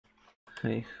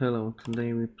Okay, hello.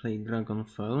 Today we play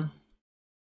Dragonfall.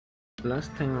 Last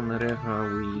time on Reva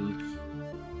we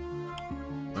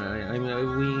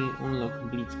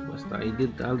unlocked Blitz quest. I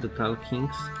did all the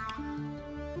talkings,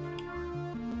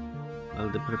 all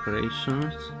the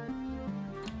preparations,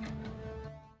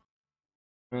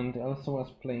 and also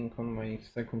was playing on my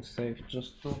second save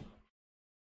just to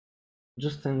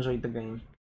enjoy the game.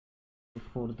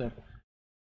 For that,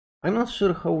 I'm not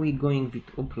sure how we going with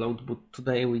upload, but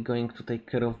today we're going to take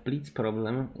care of Blitz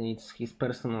problem. It's his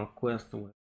personal quest.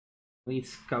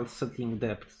 It's called settling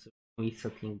depths. We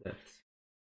settling depths.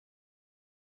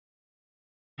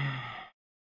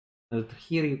 And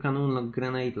here you can unlock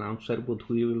grenade launcher, but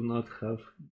we will not have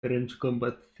range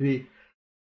combat 3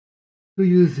 to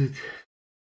use it.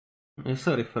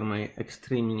 Sorry for my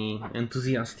extremely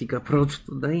enthusiastic approach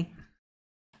today.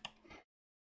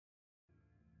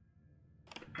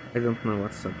 I don't know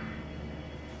what's up.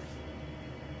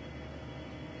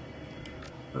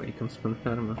 Oh, I can spend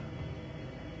karma.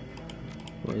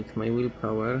 Wait, my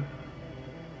willpower.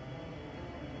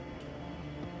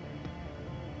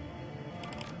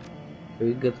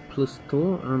 We get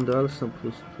 +2 and also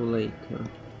 +2 later.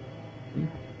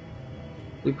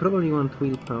 We probably want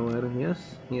willpower,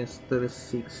 yes? Yes, there is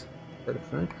 6.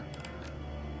 Perfect.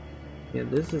 Yeah,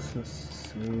 this is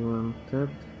as we wanted.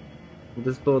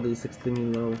 This body is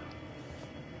extremely low.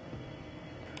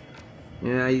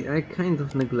 Yeah, I kind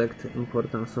of neglect the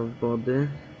importance of body.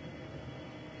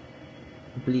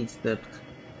 Blitz depth.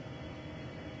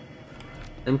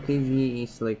 MKV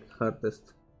is like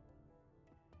hardest.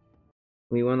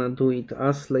 We wanna do it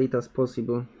as late as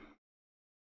possible.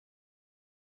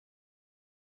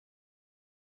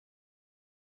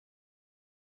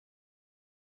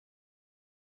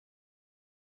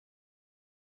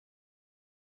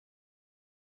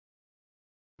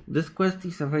 This quest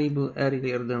is available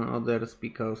earlier than others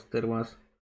because there was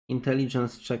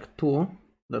intelligence check 2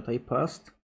 that I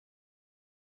passed.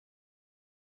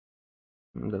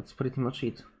 And that's pretty much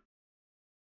it.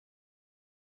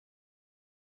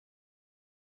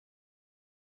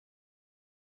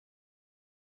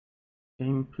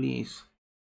 Game, please.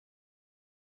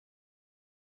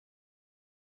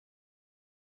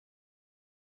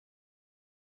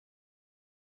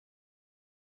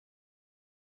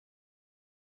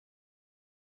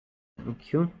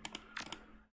 Thank you.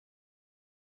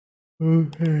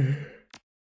 Okay.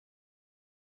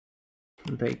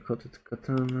 Die-coated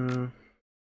katana.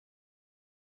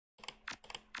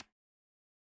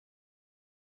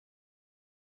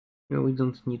 Yeah, we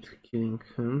don't need killing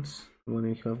hands when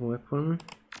we have a weapon.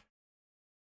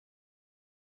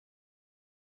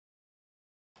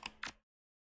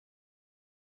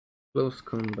 Close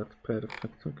combat,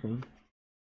 perfect, okay.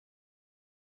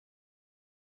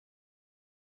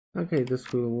 Okay,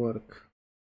 this will work.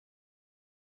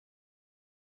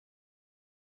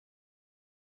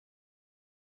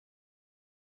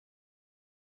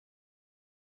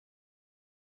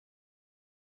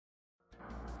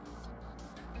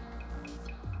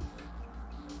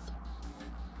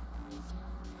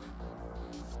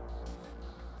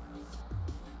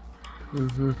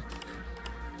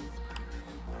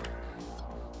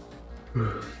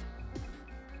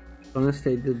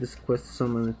 Honestly, I did this quest so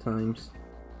many times.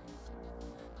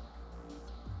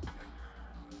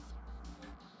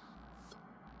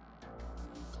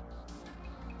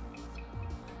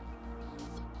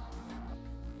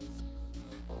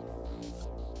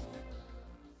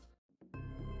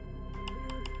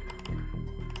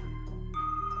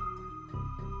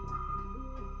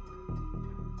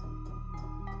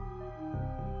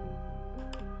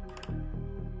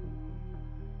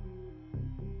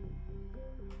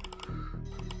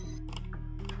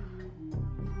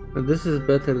 But this is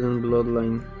better than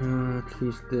Bloodline, at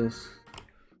least this.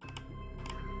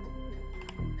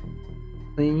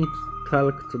 I need to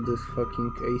talk to this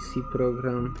fucking AC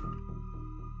program.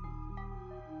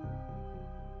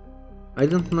 I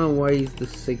don't know why is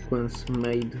this sequence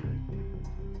made.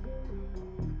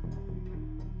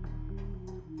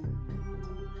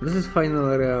 This is final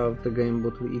area of the game,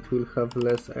 but it will have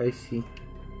less AC.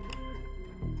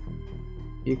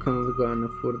 You cannot go any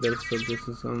further, so this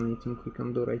is the only thing we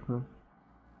can do right now.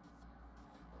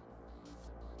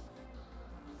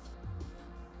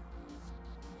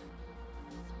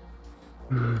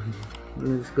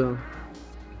 Let's go.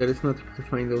 There is nothing to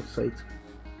find outside.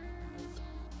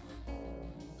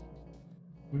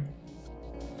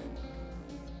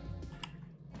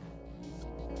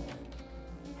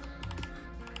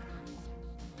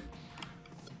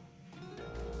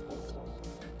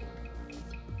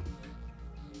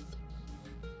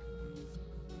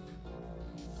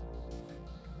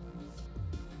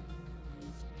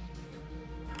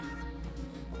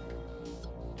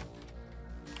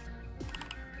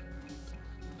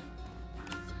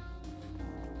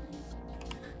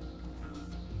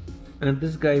 And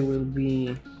this guy will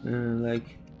be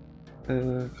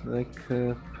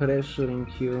pressuring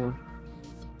you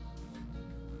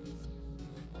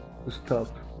to stop.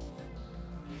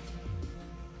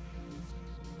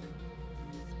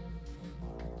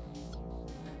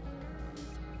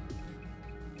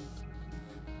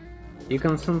 You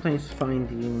can sometimes find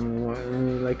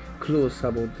in like clues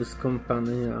about this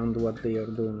company and what they are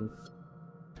doing.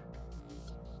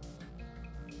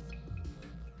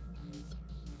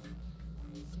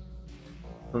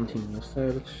 Continue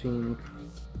searching.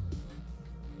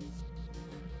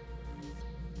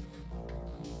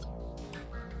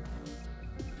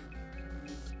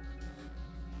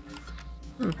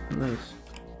 Nice.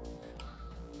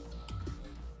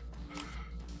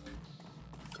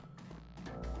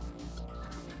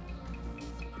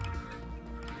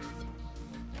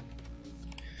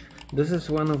 This is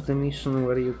one of the missions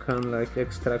where you can like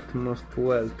extract most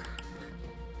wealth.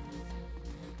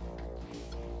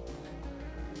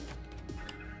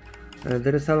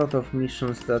 There is a lot of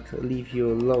missions that leave you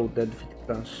loaded with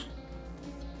cash.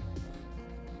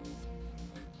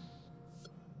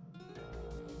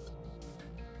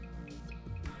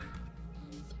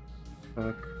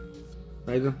 Fuck.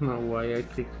 I don't know why I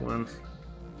clicked once.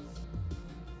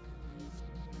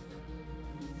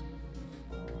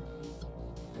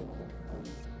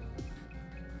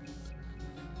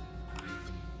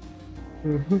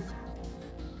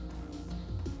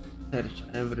 Search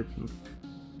everything.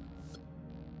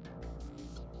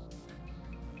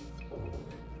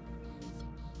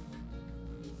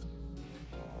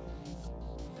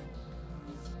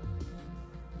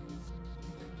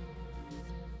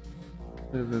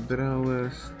 The drawer,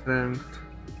 strength,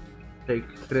 take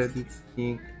credit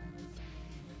stick.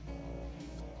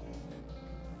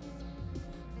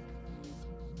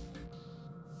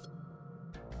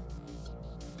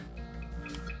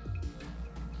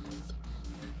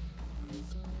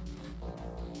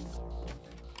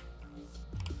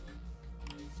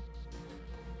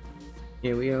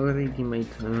 Yeah, we already made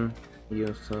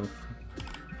use of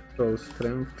soul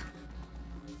strength.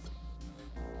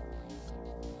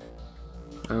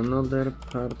 Another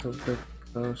part of the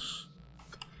cache.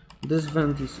 This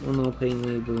vent is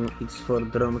unopenable, it's for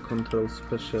drone control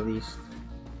specialist.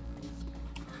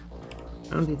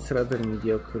 And it's rather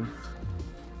mediocre.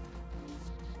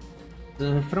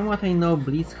 From what I know,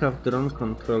 Blitz have drone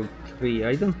control 3.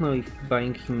 I don't know if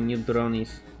buying him new drone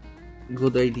is a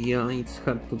good idea, it's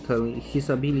hard to tell. His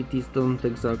abilities don't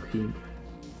exactly...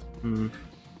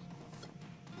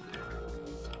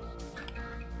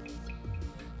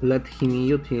 let him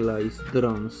utilize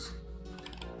drones.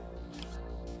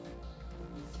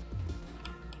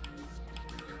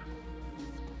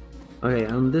 Okay,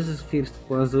 and this is first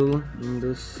puzzle in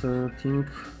this thing.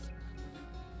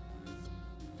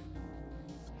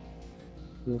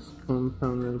 Use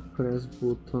compound, press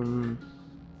button.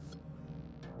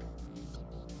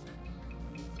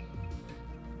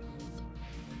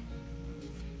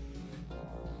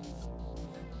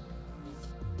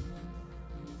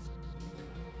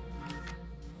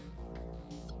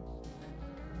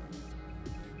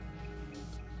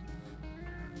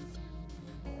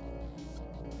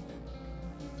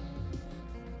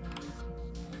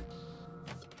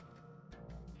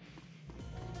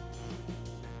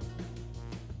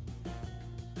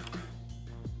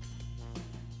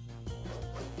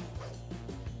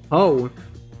 Oh!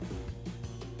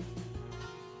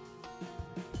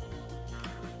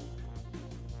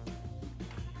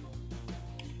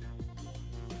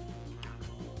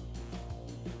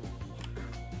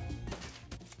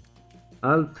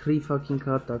 All 3 fucking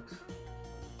attacks.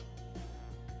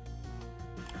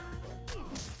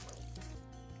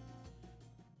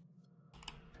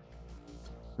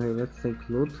 Okay, let's take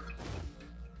loot.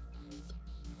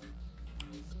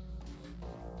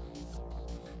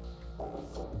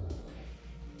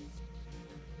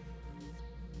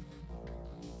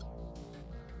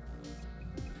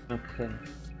 Okay.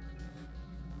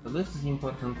 So this is the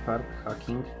important part,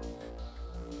 hacking.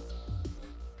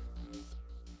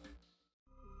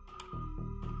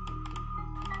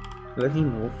 Let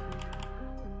him move.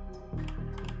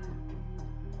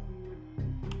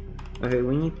 Okay,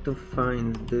 we need to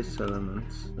find these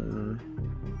elements.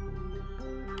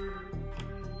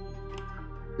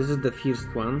 This is the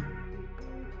first one.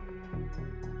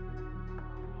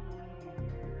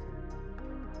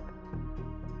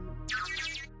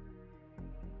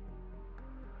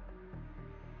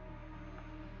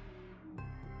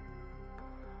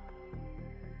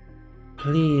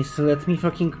 Please, let me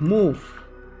fucking move!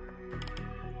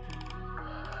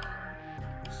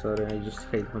 Sorry, I just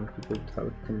hate when people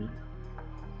talk to me.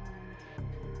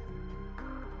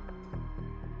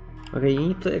 Okay, you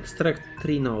need to extract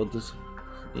 3 nodes.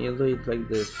 You do it like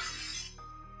this.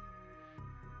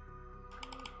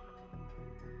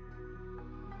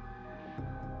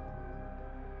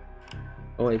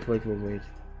 Oh, wait.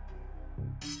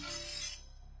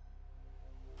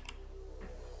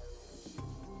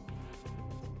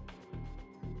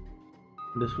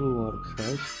 This will work,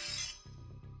 right?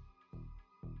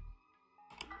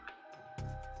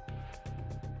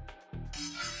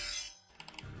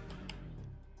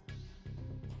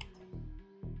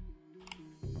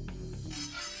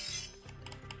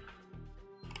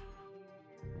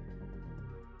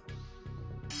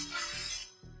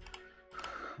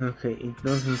 Okay, it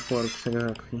doesn't work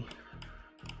exactly.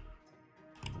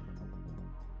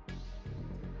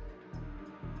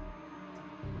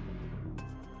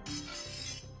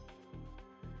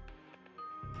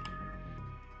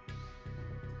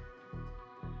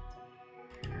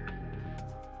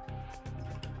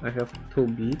 I have 2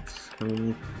 bits and we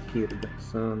need tiered,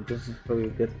 so this is how you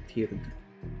get tiered.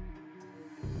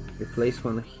 You place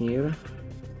one here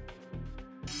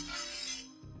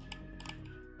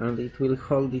and it will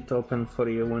hold it open for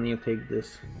you when you take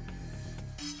this.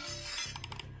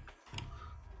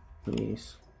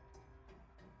 Yes.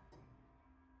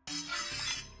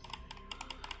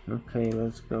 Okay,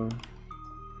 let's go.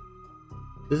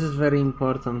 This is very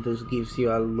important, this gives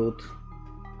you a loot.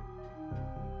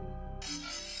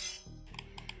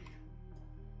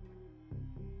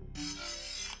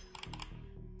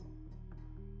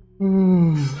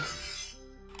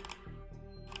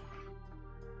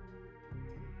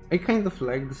 I kind of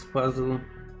like this puzzle.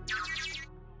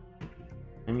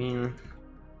 I mean,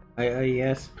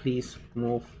 yes, please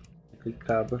move. Click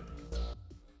tab.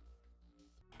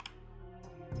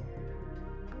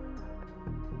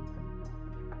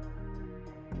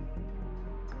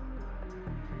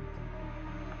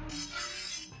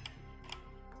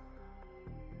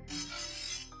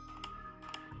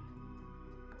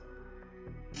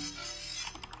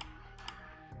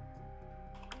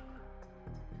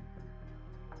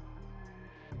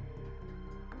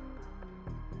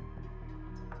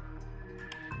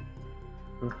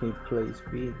 Okay, place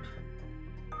beat.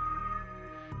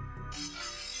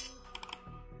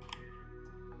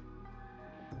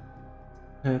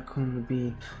 Second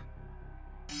beat.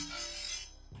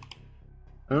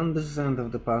 And this is the end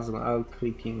of the puzzle. All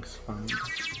 3 things found.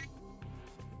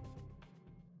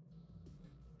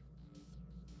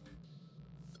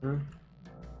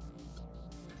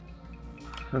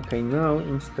 Okay, now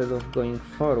instead of going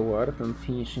forward and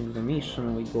finishing the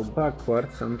mission, we go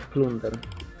backwards and plunder.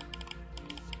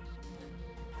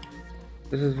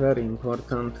 This is very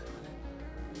important.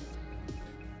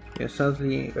 Yeah,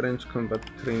 sadly, range combat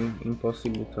 3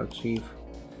 impossible to achieve.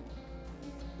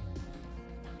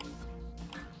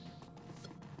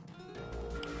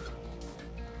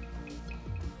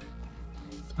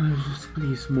 Just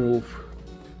please move.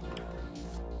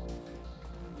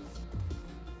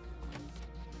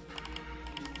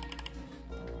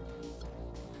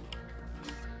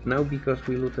 Now, because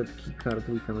we looted keycard,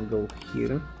 we can go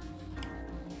here,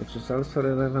 which is also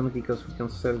relevant because we can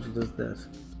search this desk.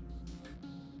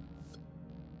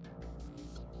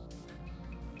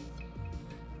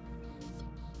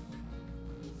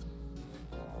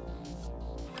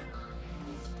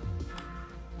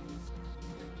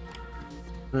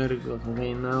 Very good.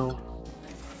 Okay, now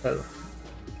health.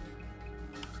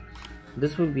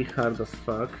 This will be hard as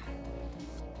fuck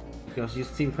because you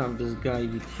still have this guy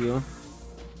with you.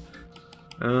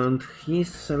 And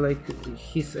he's like,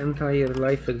 his entire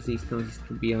life existence is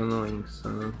to be annoying,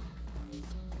 so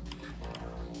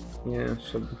yeah,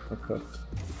 shut the fuck up.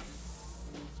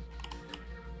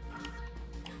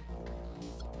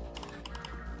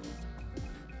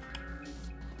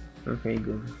 Okay,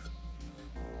 good.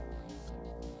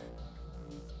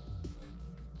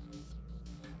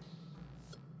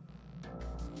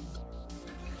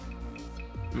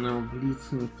 Now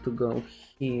blitz need to go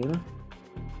here.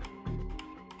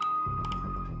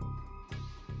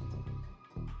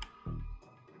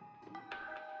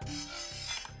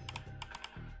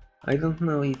 I don't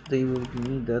know if they will be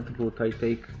needed, but I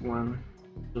take one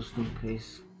just in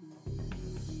case.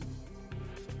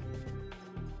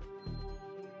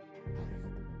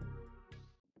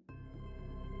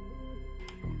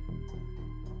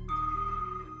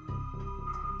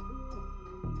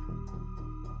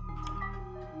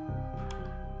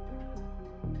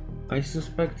 I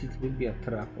suspect it will be a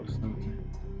trap or something.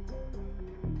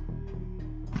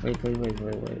 Wait.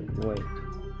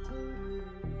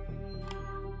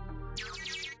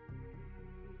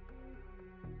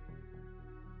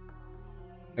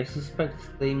 I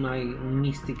suspect they might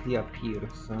mystically appear,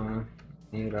 so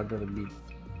may rather be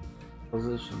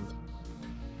positioned.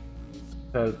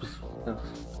 Helps. Okay.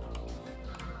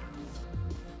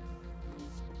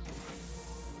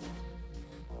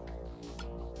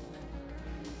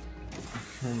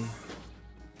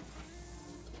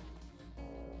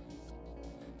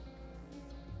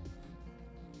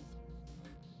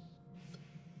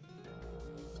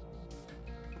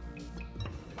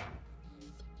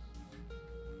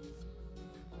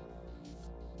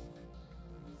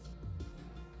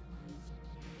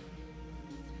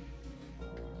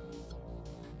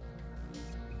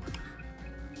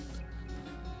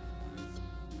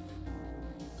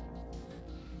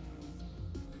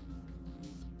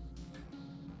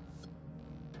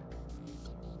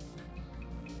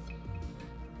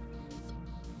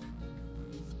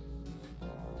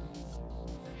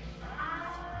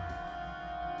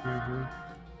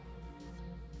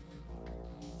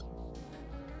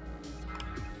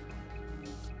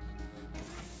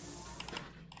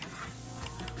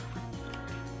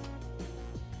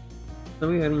 So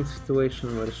we are in a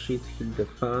situation where shit hit the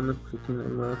fan pretty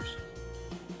much.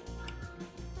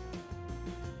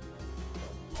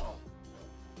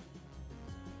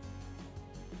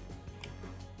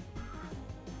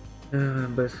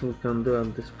 Best we can do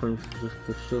at this point is just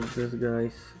to shoot these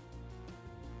guys.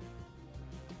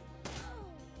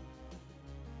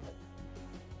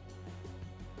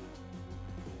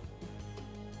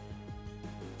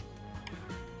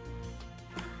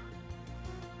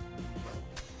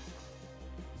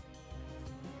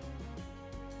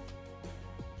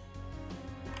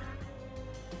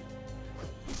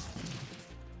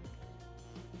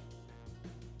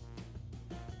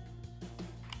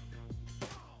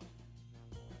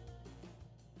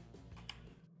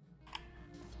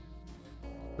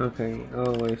 Okay,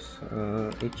 always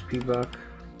HP back.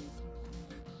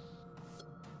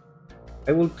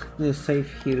 I would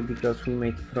save here because we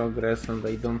made progress and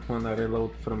I don't wanna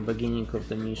reload from beginning of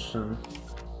the mission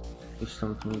if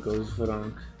something goes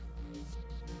wrong.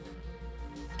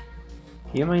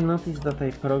 You might notice that I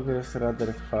progress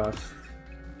rather fast.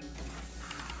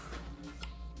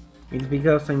 It's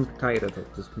because I'm tired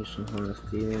of this mission,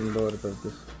 honestly. I'm bored of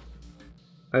this.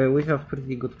 We have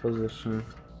pretty good position.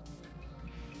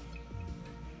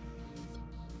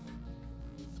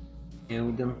 Yeah,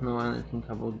 we don't know anything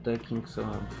about decking, so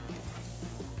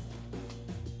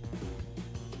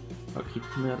fuck it,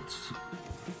 nerds.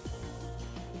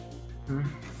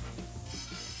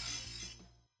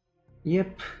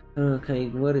 Yep. Okay,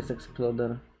 where is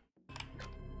Exploder?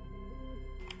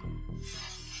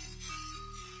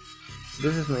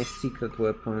 This is my secret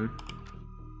weapon.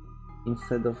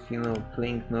 Instead of, you know,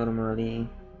 playing normally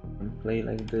and play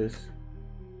like this.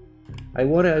 I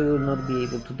worry I will not be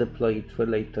able to deploy it for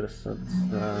later, so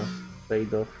it's a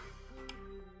trade-off.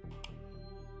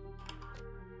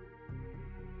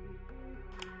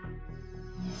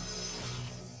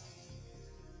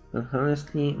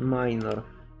 Honestly, minor.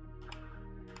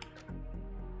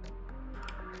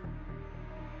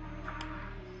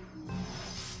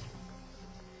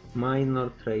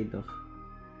 Minor trade-off.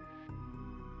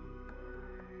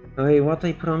 Okay, what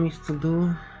I promised to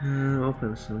do?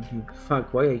 Open something.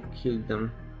 Fuck, why I killed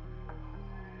them?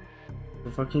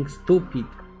 So fucking stupid.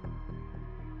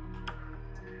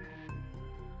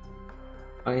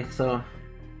 I saw.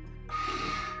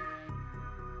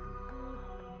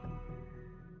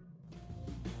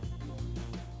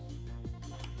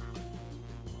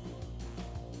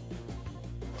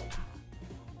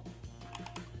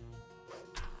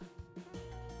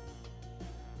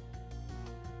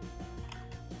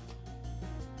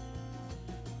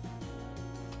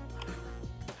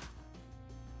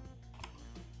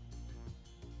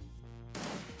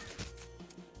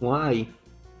 Why?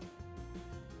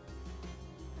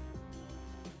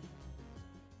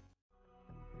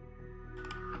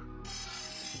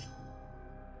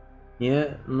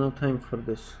 Yeah, no time for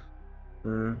this.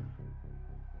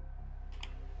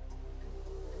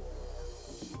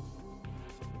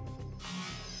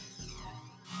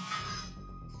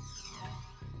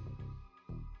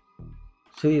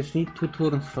 Seriously, 2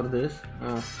 turns for this?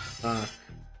 Oh, fuck.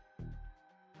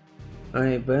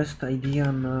 Okay, best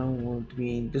idea now would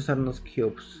be... These are not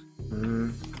cubes.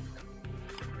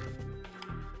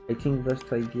 I think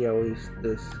best idea is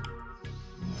this.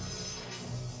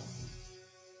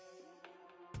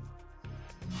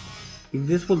 If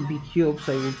this would be cubes,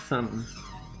 I would summon.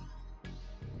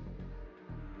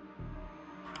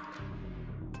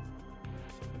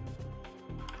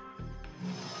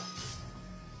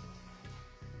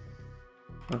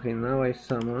 Okay, now I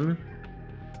summon.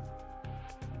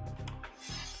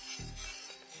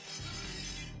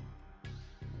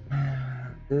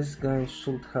 this guy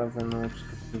should have an edge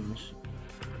to finish.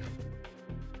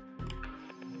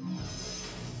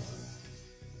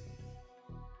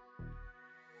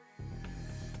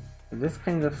 This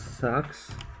kind of sucks.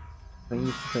 I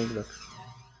need to take that.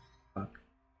 Fuck.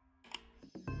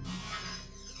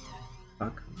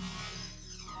 Fuck.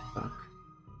 Fuck.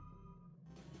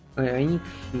 Okay, I need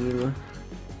heal.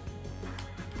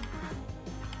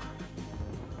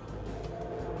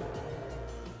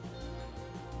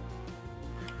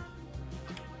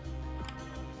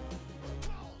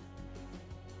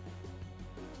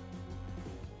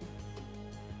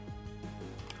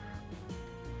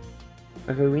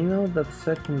 Okay, we know that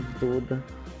second dude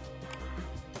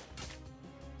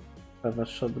have a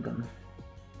shotgun.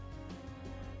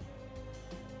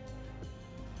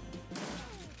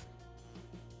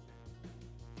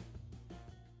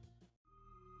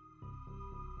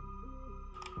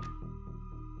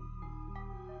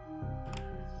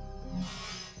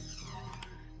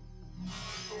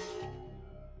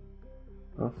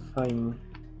 Oh, fine.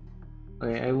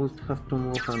 Okay, I would have to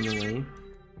move anyway.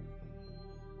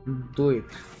 Do it.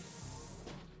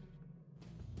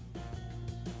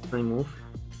 I move.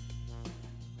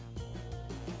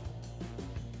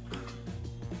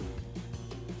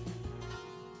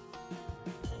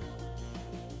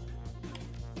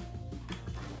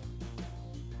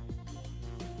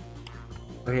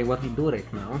 Okay, what we do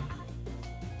right now?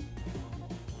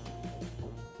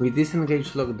 We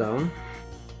disengage lockdown,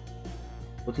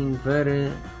 but in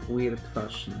very weird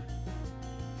fashion.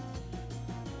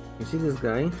 You see this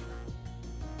guy?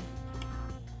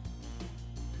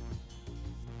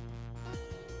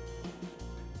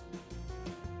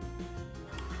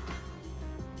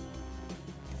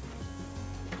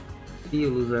 See you,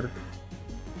 loser.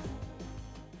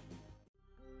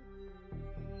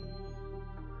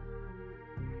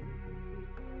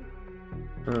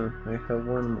 I have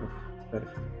one move.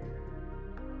 Perfect.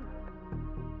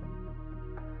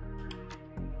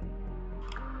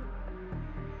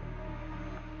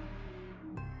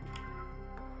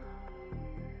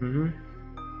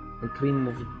 A clean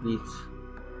move blitz.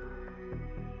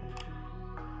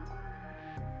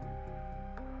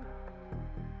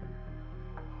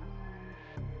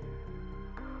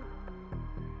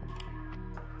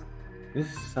 This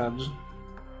is Sage.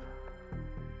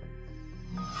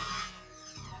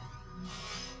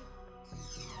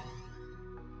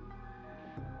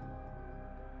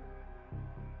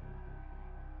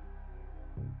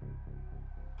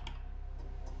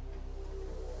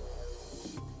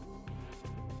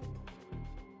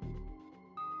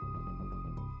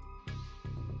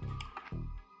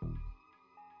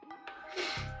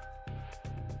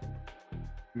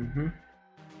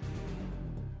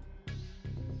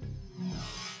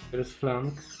 There's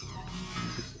flank.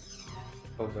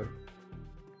 Over.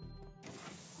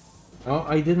 Oh,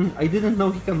 I didn't know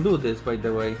he can do this, by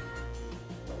the way.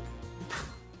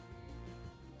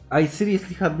 I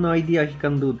seriously had no idea he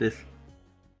can do this.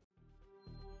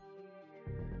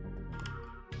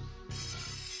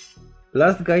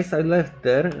 Last guys I left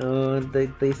there,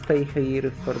 they stay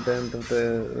here for the end of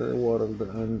the world,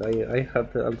 and I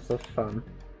had lots of fun.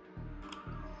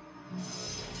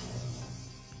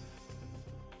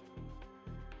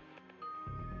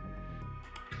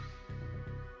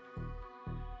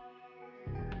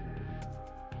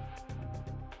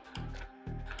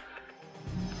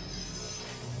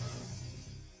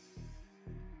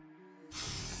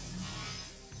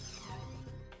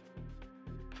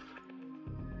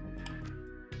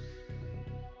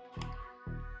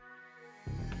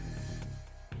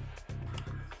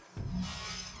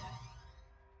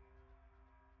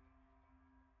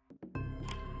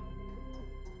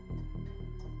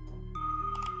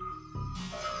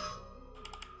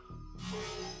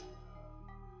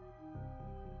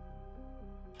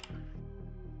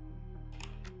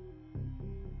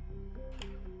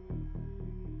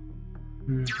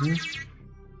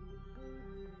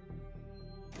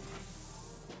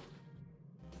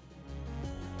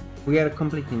 We are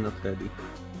completely not ready.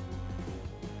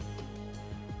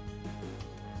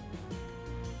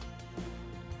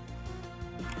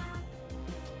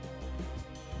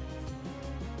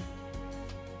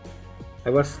 I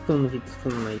was stunned with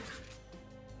Stunlight.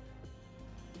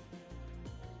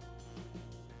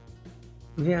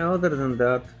 Yeah, other than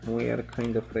that, we are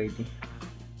kind of ready.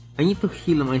 I need to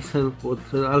heal myself,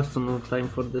 but also no time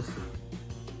for this.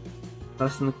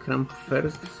 Fasten cramp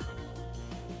first.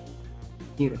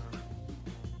 Here.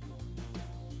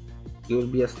 You will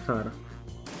be a star.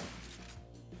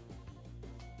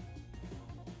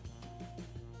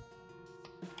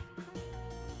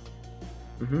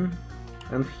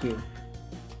 And heal.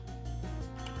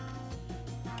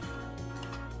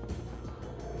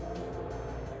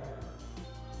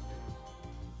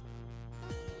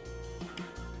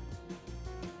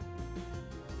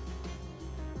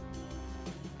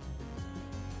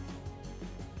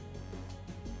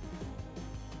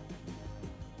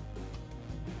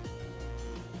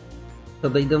 So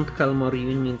they don't call more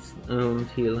units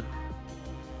until,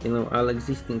 you know, all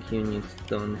existing units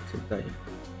don't die.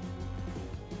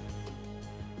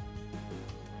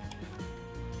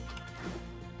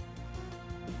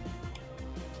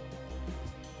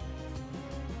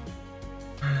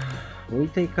 We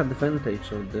take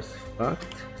advantage of this fact.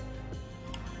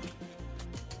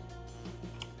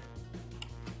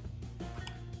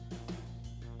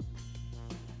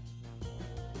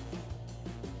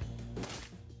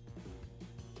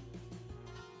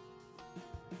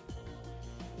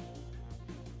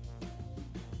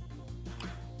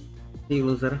 See you,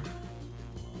 loser.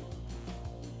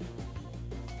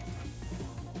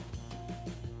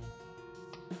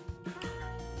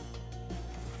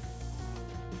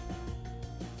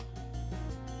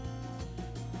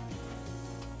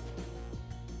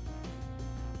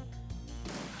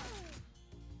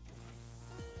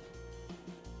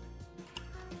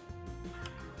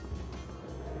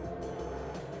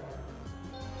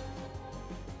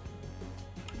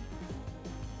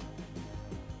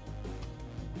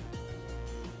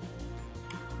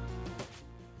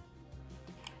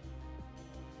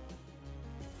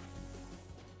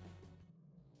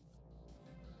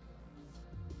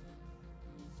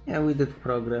 Yeah, we did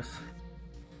progress.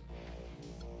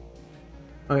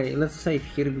 Okay, let's save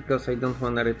here because I don't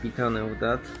want to repeat any of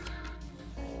that.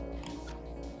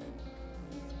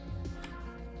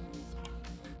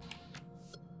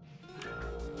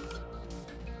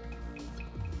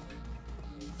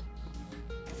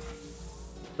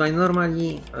 So I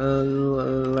normally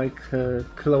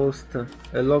closed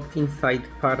locked inside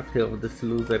party of these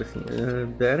losers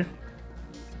there,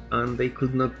 and they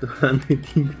could not do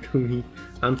anything to me,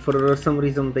 and for some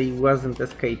reason they wasn't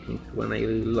escaping when I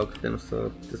locked them, so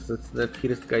this is the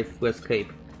first guy who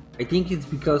escaped. I think it's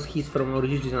because he's from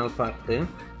original party,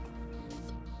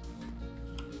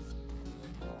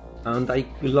 and I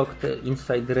locked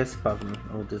inside the respawn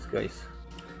of these guys.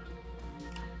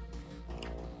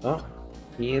 Oh,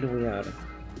 here we are.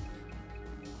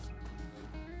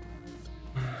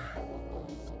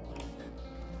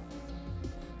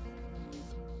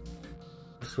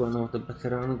 This one of the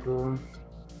better angle.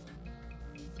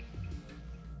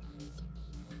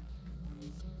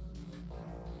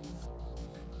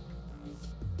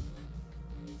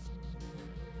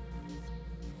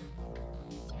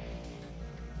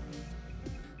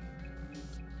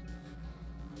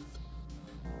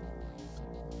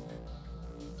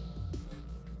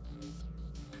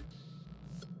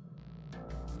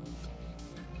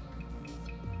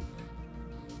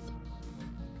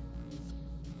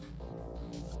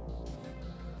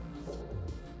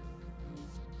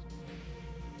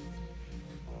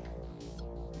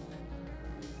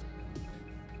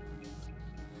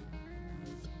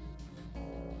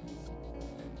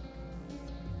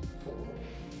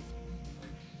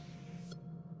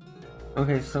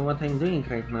 Okay, so what I'm doing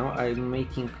right now, I'm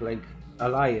making like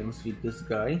alliance with this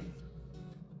guy.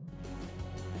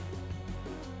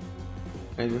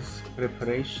 I guess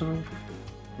preparation.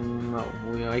 No,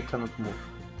 I cannot move.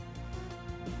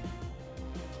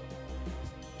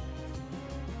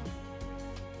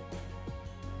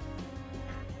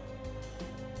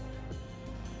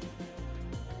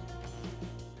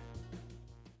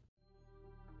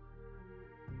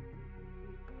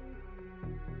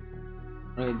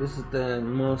 Okay, this is the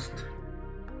most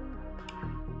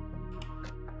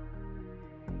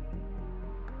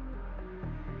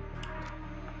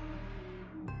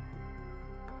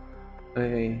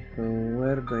okay, so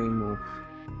where do I move?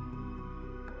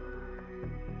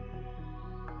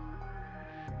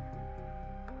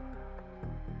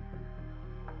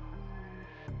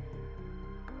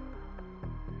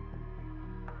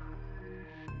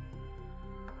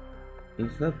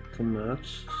 Is that too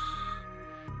much?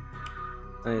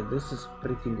 Hey, this is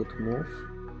pretty good move.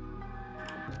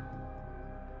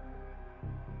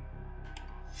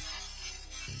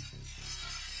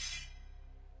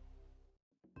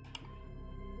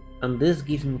 And this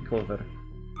gives me cover.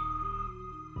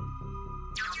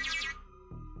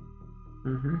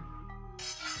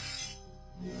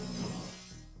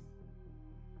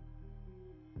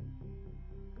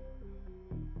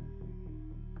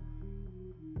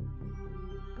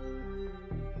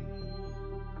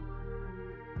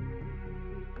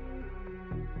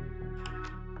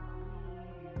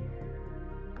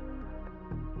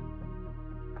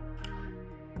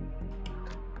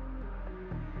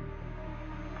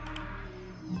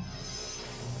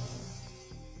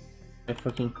 I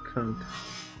fucking can't.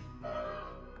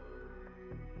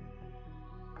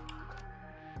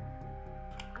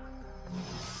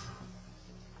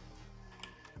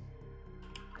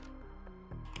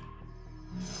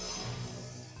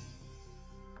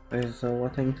 So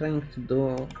what I'm trying to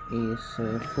do is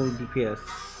full DPS.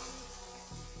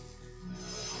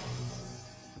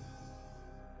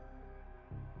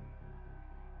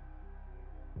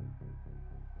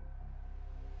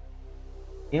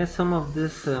 Yeah, some of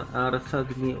these are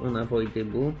sadly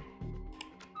unavoidable.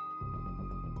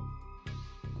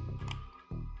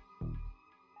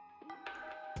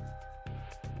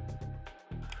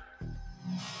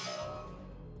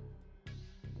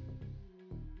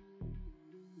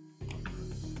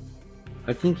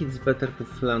 I think it's better to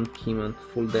flank him at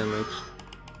full damage.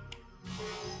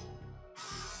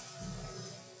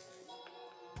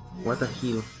 What a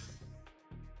heal.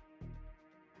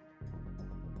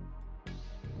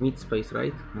 Mid space,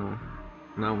 right? No.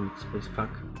 Now mid space,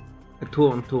 fuck. A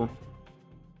 2-on-2.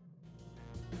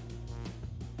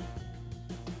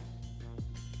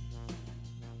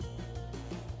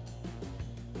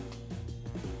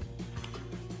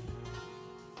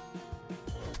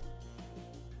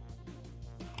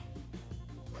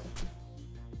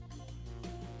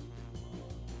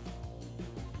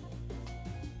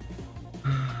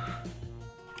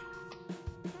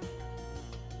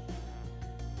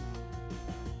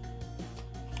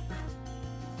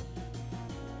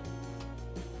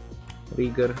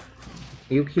 Rigger.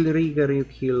 You kill Rigger, you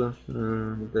kill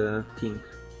the thing.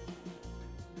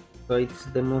 So it's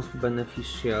the most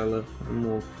beneficial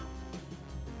move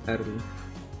early.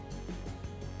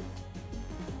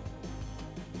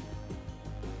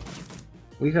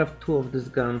 We have two of these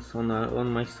guns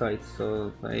on my side,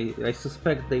 so I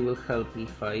suspect they will help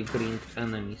if I bring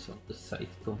enemies on this side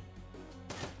too.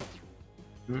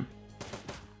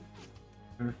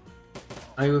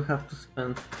 I will have to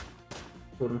spend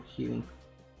turn healing,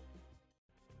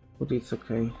 but it's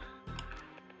okay.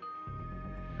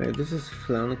 Okay, this is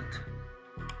flanked.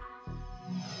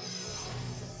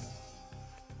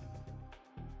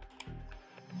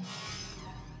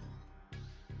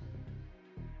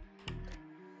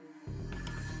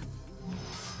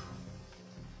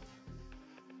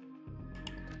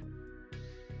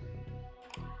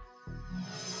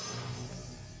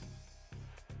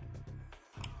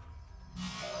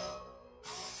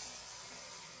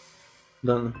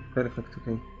 Done. Perfect,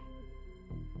 okay.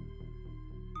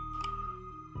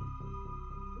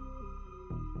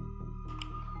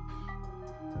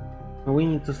 We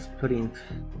need to sprint.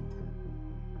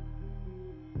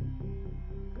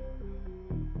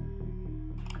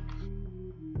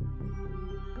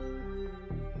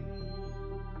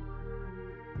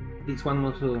 It's one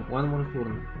more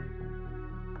turn.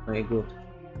 Very good.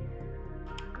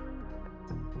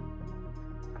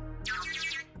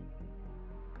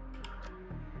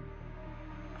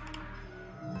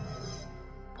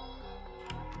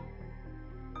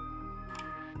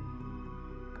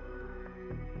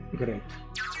 Great.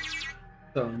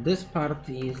 So this part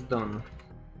is done.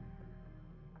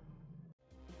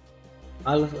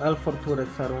 All four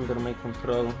turrets are under my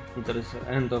control. There is the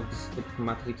end of this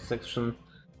matrix section,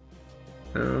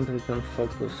 and we can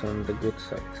focus on the good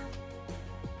side.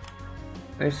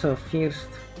 I saw first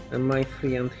my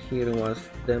friend here was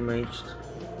damaged.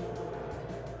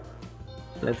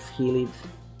 Let's heal it.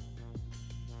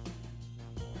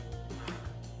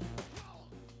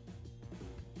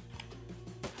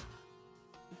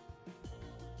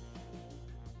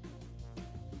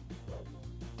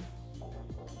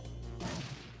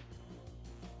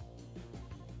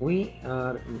 We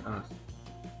are in us.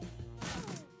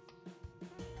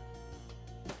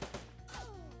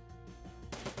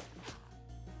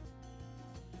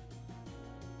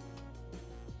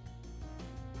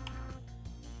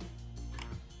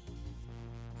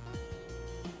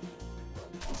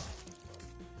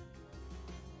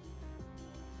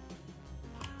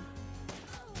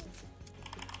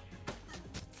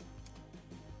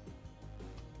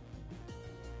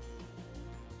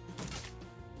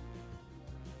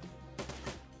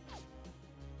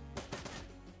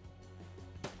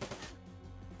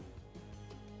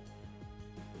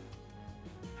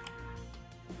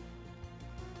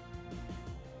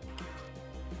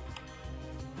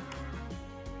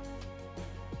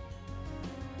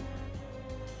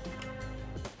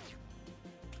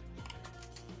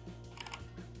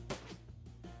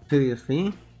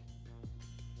 Seriously?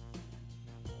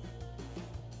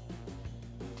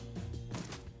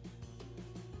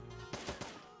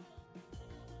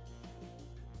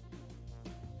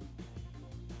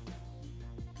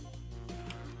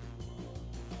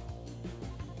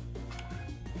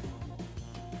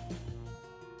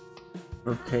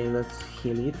 Okay, let's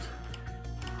heal it.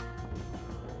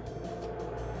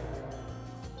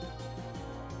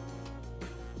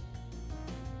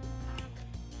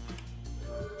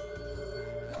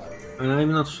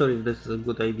 I'm not sure if this is a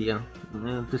good idea.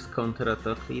 This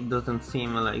counter-attack, it doesn't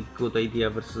seem like a good idea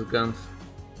versus guns.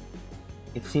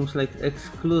 It seems like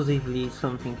exclusively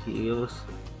something you use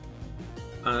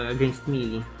against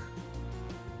melee.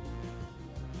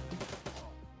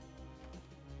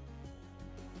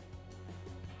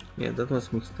 Yeah, that was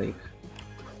a mistake.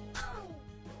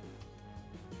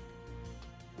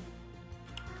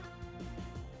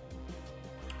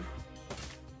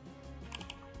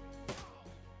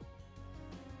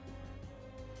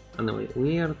 Anyway,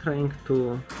 we are trying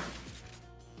to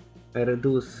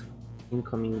reduce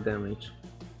incoming damage.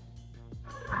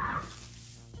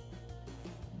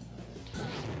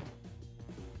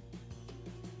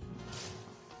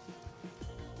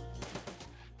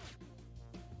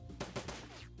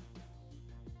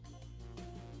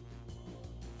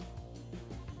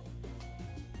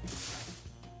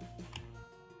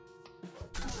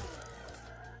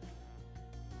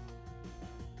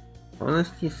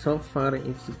 Honestly, so far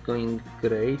it's going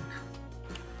great.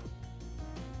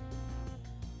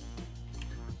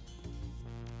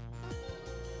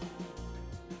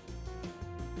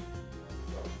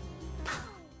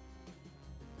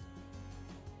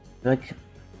 Like,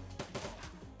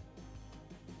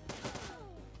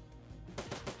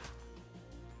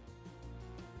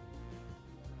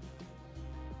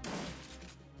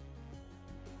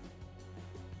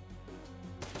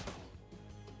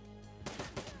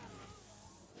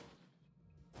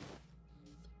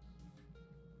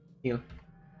 heal.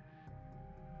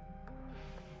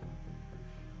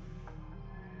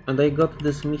 And I got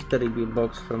this mystery build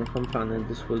box from company.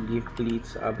 This will give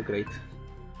Blitz upgrade.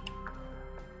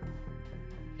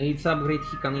 It's upgrade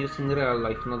he can use in real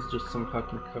life, not just some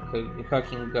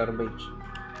hacking garbage.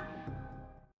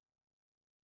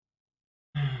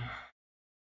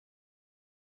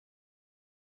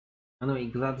 Anyway,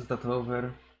 glad that's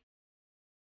over.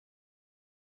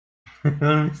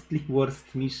 Honestly,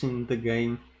 worst mission in the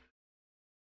game.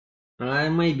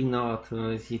 Maybe not.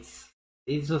 It's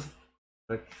just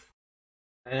like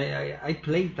I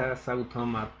played as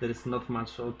automat. There is not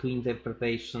much to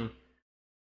interpretation.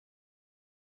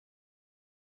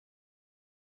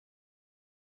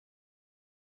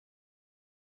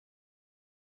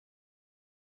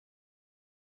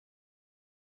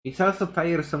 It's also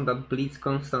tiresome that Blitz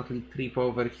constantly trip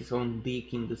over his own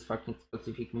dick in this fucking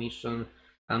specific mission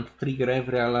and trigger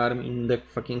every alarm in the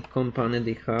fucking company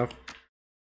they have.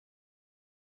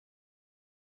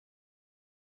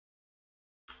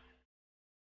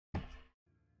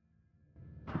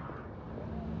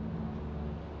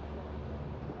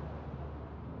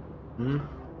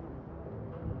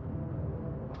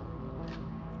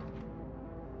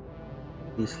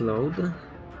 This load.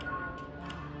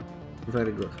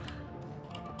 Very good.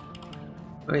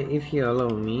 Alright, if you allow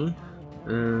me,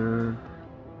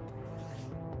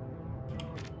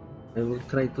 I will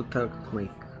try to talk to my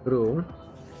crew.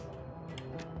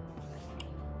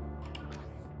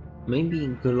 Maybe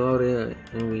Gloria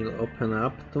will open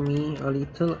up to me a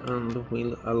little and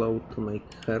will allow to make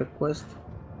her quest.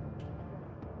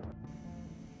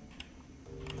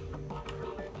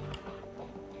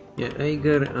 Yeah,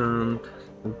 Ager and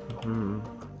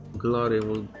Glory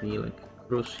will be like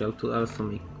crucial to also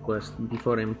make quest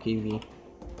before MKV.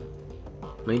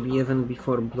 Maybe even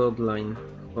before Bloodline.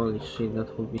 Holy shit,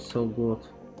 that would be so good.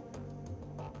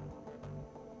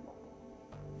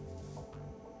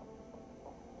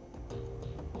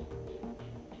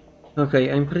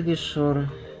 Okay, I'm pretty sure.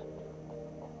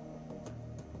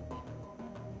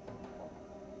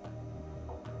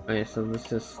 Okay, so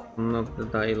this is not the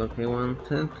dialogue I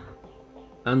wanted.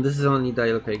 And this is only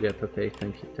dialogue I get. Okay,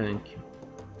 thank you, thank you.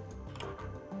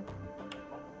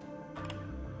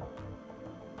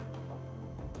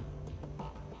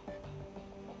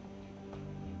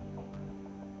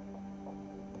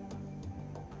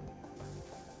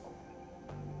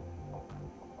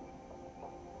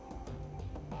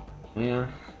 Yeah.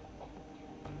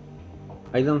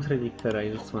 I don't really care, I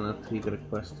just wanna trigger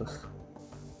quests.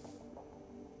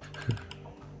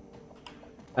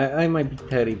 I might be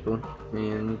terrible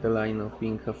in the line of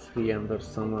being a friend or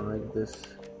someone like this.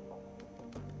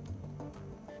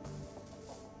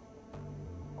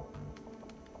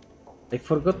 I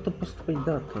forgot to post my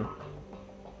data.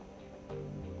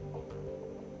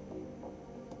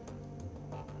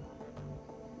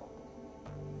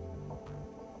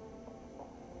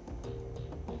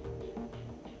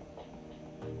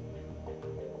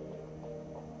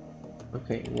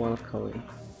 Okay, walk away.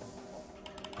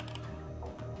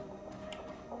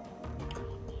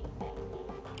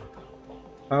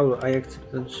 Oh, I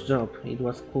accepted this job. It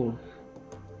was cool.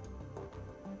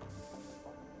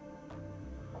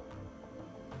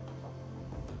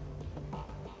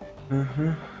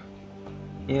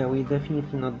 Yeah, we're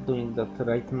definitely not doing that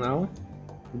right now,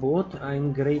 but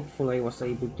I'm grateful I was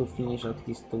able to finish at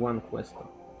least one quest.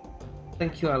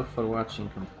 Thank you all for watching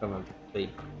and have a good day.